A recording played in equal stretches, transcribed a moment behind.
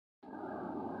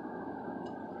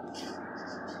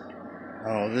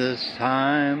All this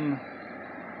time,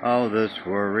 all this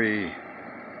worry,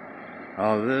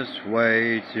 all this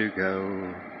way to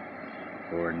go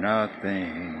for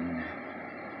nothing.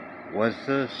 What's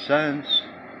the sense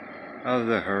of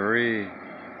the hurry?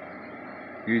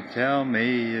 You tell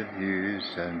me if you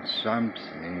sense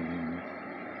something.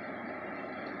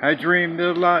 I dreamed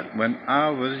a lot when I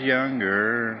was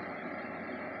younger.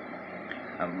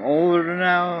 I'm older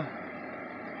now,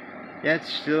 yet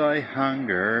still I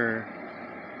hunger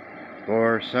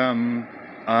for some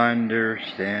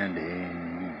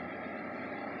understanding.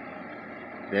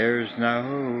 There's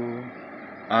no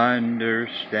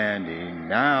understanding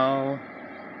now.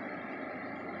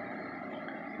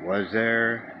 Was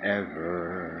there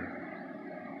ever?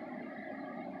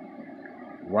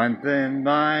 One thin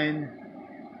line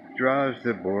draws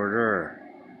the border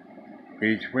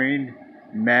between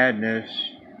madness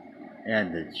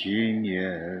and the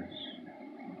genius,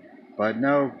 but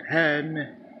no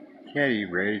pen can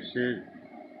erase it,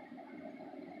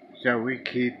 so we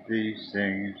keep these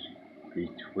things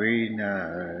between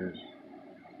us.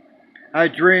 I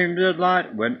dreamed a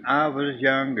lot when I was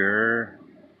younger.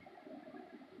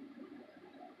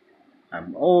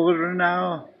 I'm older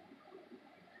now,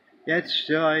 yet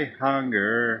still I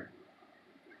hunger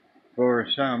for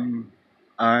some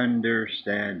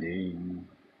understanding.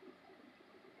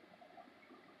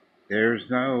 There's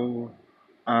no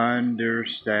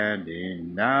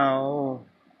understanding now.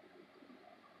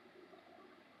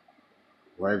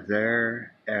 Was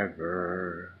there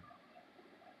ever?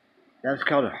 That's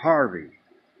called Harvey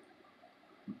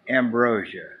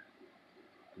Ambrosia.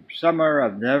 Somewhere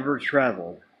I've Never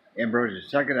Traveled. Ambrosia's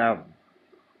second album,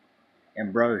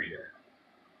 Ambrosia.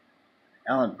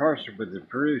 Alan Parsons was the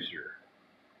producer.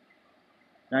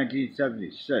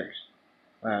 1976,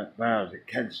 when I was at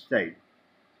Kent State.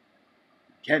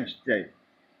 Kent State.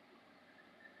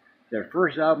 Their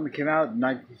first album came out in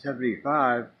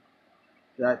 1975.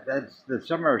 That's the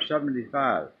summer of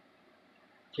 '75.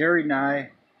 Terry and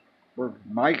I were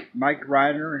Mike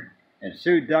Reiner and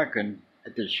Sue Duncan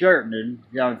at the Sheraton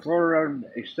down Florida Road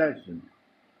Extension.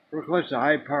 We're close to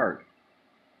Hyde Park.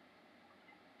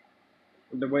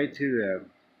 On the way to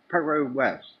Park Road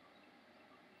West.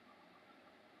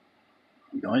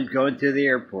 Going to the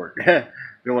airport. The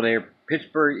old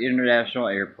Pittsburgh International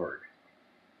Airport.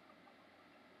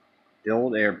 The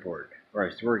old airport where I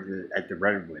used to work at the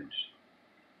Red Wings.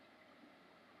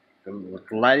 The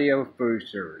Gladio Food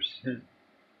Service.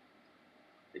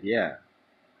 But yeah,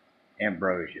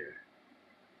 Ambrosia.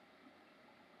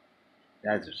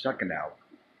 That's the second album.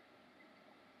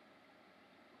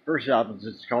 First album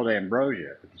is called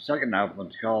Ambrosia, but the second album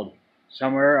is called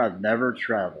Somewhere I've Never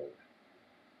Traveled.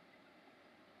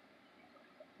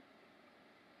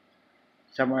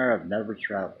 Somewhere I've Never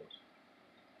Traveled.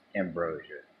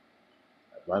 Ambrosia.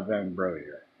 I love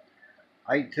Ambrosia.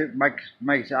 I took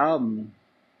Mike's album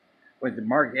went to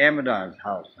Mark Amidon's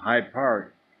house in Hyde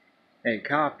Park, made a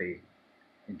copy,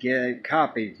 and gave a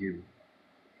copy to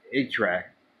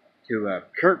 8-track to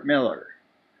Kurt Miller.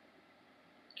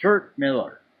 Kurt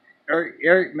Miller.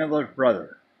 Eric Miller's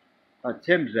brother.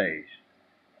 Tim's age.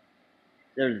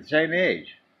 They're the same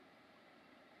age.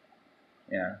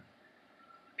 Yeah.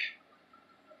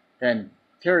 Then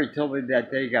Terry told me that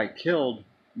they got killed,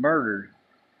 murdered.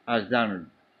 I was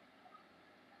down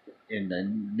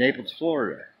in Naples,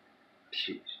 Florida.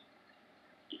 Jeez.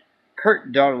 Kurt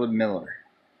and Donald Miller.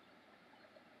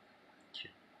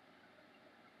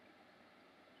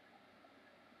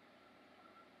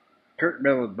 Kurt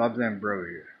Miller loves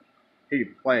Ambrosia.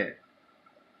 He'd play it.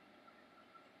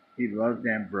 He loved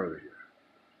Ambrosia.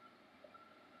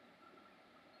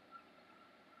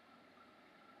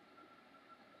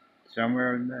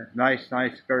 Somewhere in there. Nice,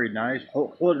 very nice.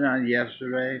 Holding on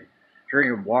yesterday.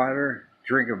 Drinking water.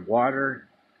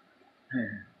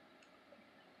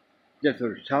 Just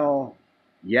was tall.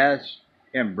 Yes.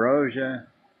 Ambrosia.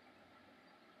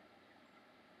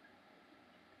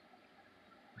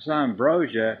 I saw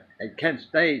Ambrosia at Kent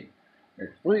State with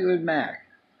Fleetwood Mac.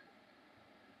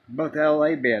 Both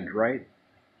LA bands, right?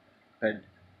 But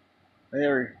they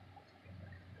were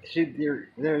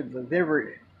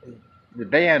the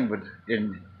band was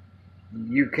in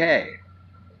the UK.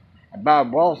 And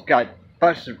Bob Wells got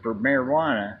busted for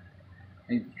marijuana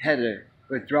and had to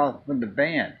withdraw from the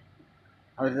band.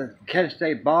 I was at the Kent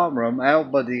State ballroom. I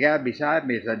elbowed the guy beside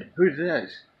me and said, "Who's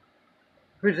this?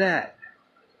 Who's that?"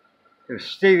 It was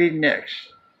Stevie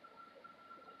Nicks.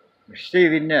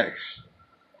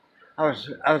 I was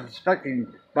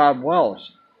expecting Bob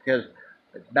Wells because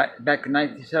back in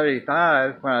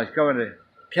 1975 when I was going to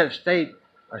Kent State,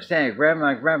 I was staying at Grandma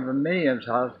and Grandpa Minium's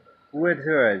house. We went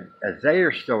to a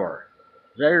Zayre store.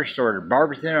 Their store in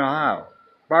Barberton, Ohio.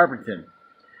 Barberton.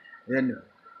 Then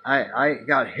I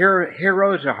got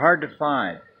Heroes Are Hard to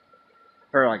Find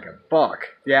for like $1.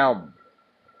 The album.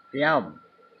 The album.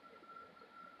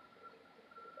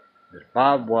 It's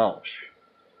Bob Welch.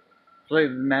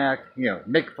 Fleetwood Mac,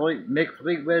 Mick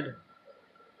Fleetwood,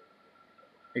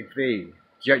 McVie,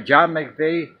 John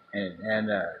McVie, and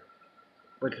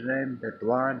what's her name? That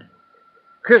blonde,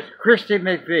 Christy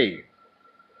McVie.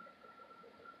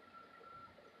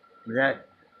 That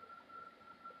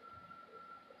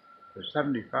was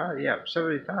 75. Yeah,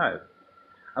 75.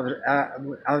 I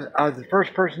was the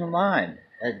first person in line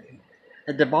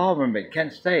at the ballroom at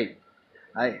Kent State.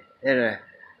 I at a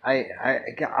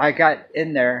I got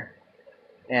in there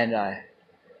and I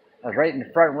was right in the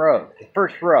front row, the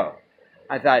first row.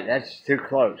 I thought that's too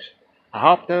close. I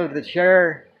hopped over the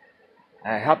chair.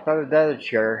 I hopped over the other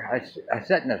chair. I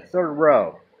sat in the third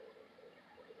row.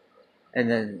 And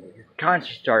then the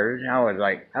concert started, and I was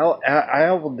like, I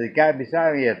opened the guy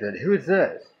beside me. I said, "Who's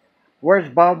this? Where's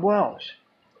Bob Welch?"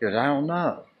 He goes, "I don't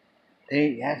know." And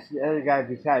he asked the other guy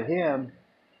beside him,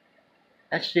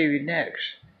 "That's Stevie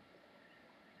Nicks."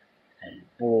 And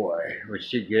boy, was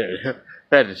she good.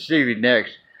 That is Stevie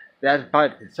Nicks. That's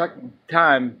about the second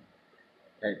time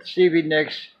that Stevie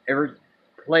Nicks ever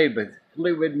played with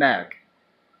Fleetwood Mac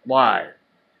live.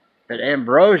 But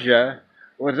Ambrosia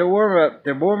was the warm-up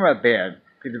band,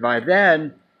 because by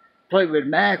then Fleetwood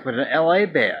Mac was an L.A.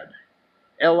 band,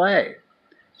 L.A.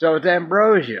 So it's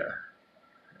Ambrosia.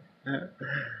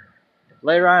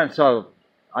 Later on,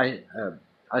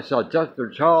 I saw Jethro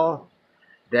Tull,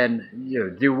 then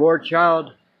DeWar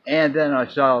Child, and then I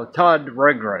saw Todd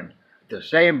Rundgren, the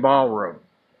same ballroom.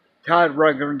 Todd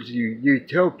Rundgren's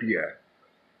Utopia.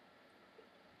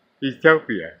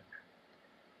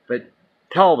 But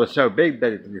Tull was so big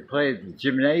that he played at the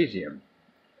Gymnasium.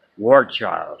 War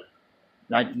Child,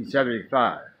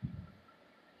 1975.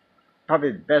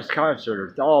 Probably the best concert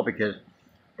of all because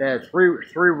they had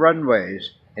three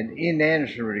runways and Ian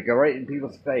Anderson would go right in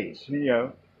people's face,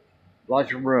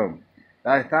 lots of room.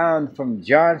 But I found from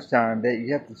Johnstown that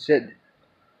you have to sit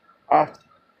off,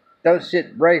 don't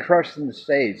sit right across from the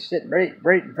stage, sit right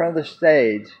in front of the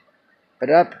stage, but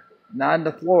up, not on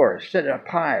the floor, sit up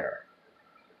higher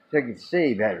so you can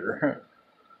see better.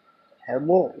 Had a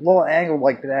little angle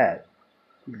like that.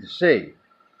 You can see.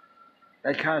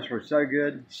 That concert was so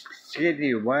good.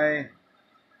 Skinny away.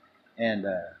 And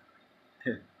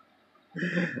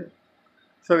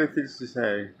so many things to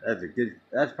say.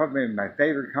 That's probably my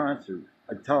favorite concert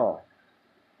at all.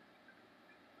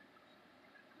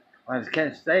 When I was at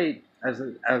Kent State, I was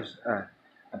a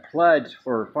pledge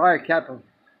for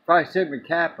Phi Sigma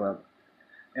Kappa,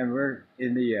 and we're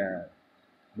in the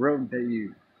room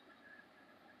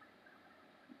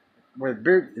where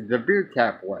the beer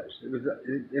tap was.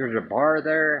 There was a bar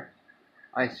there.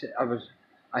 I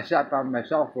sat by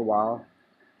myself for a while.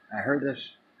 I heard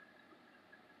this.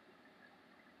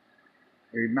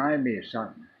 It reminded me of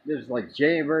something. This is like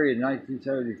January of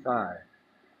 1975.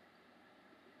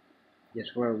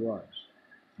 Guess what it was?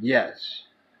 Yes,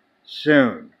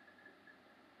 Soon.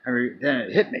 Then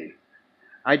it hit me.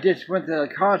 I just went to a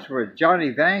concert with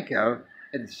Johnny Vanko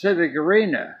at the Civic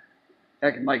Arena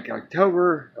back in like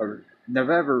October or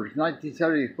November of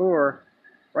 1974,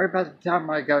 right about the time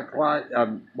I got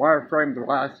wireframe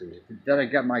glasses. Then I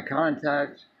got my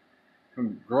contacts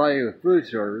from Gladio Food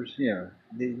Service.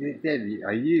 They did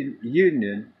a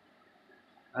union.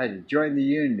 I had to join the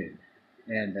union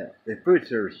and the food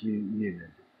service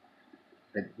union.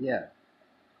 But yeah,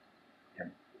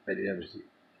 but it was.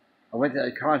 I went to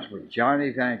that concert with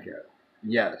Johnny Vanko.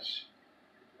 Yes.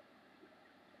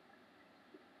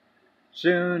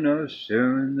 Soon, oh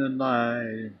soon the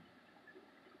light.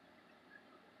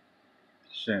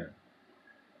 Soon.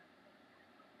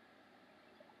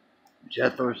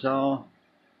 Jethro Tull,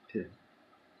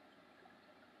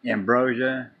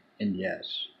 Ambrosia, and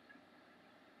yes.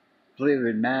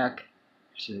 Fleetwood Mac,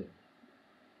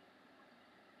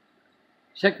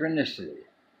 Synchronicity.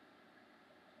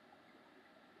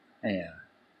 Yeah,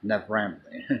 enough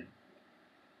rambling.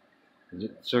 Is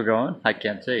it still going? I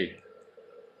can't see.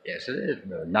 Yes, it is.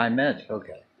 9 minutes.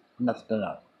 Okay. That's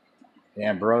enough.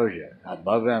 Ambrosia. I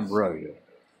love Ambrosia.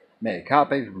 Made a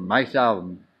copy from Mike's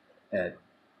album at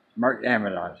Mark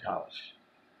Amadon's house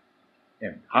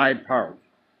in Hyde Park.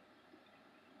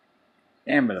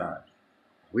 Amadon.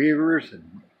 Weavers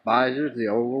and Visors, the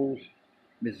Ovals,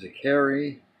 Mrs.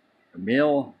 Carey,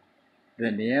 Emil,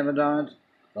 then the Amadons,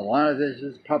 the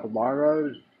Lanoviches,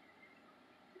 Papalardos,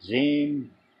 Zine,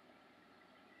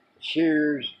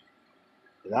 Shears,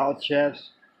 the Alchefs,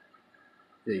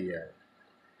 the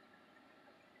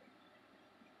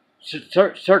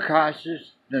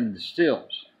Circus than the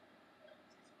Stills.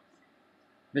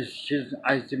 Mrs. Chisholm,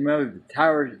 I used to remember the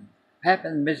Towers.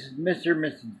 Happened, Mr. and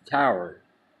Mrs.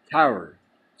 Towers,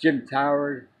 Jim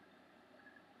Towers,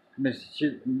 Mrs.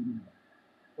 Chisholm.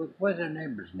 What's her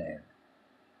neighbor's name?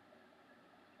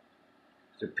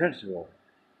 The principal.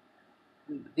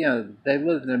 You know, they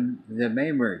lived in the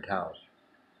Maynard house.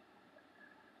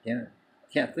 You know,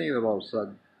 can't think of it all of a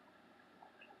sudden.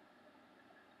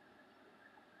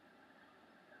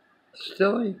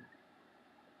 Silly.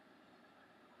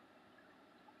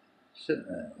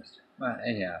 Well,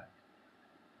 anyhow,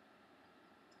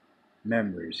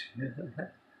 memories.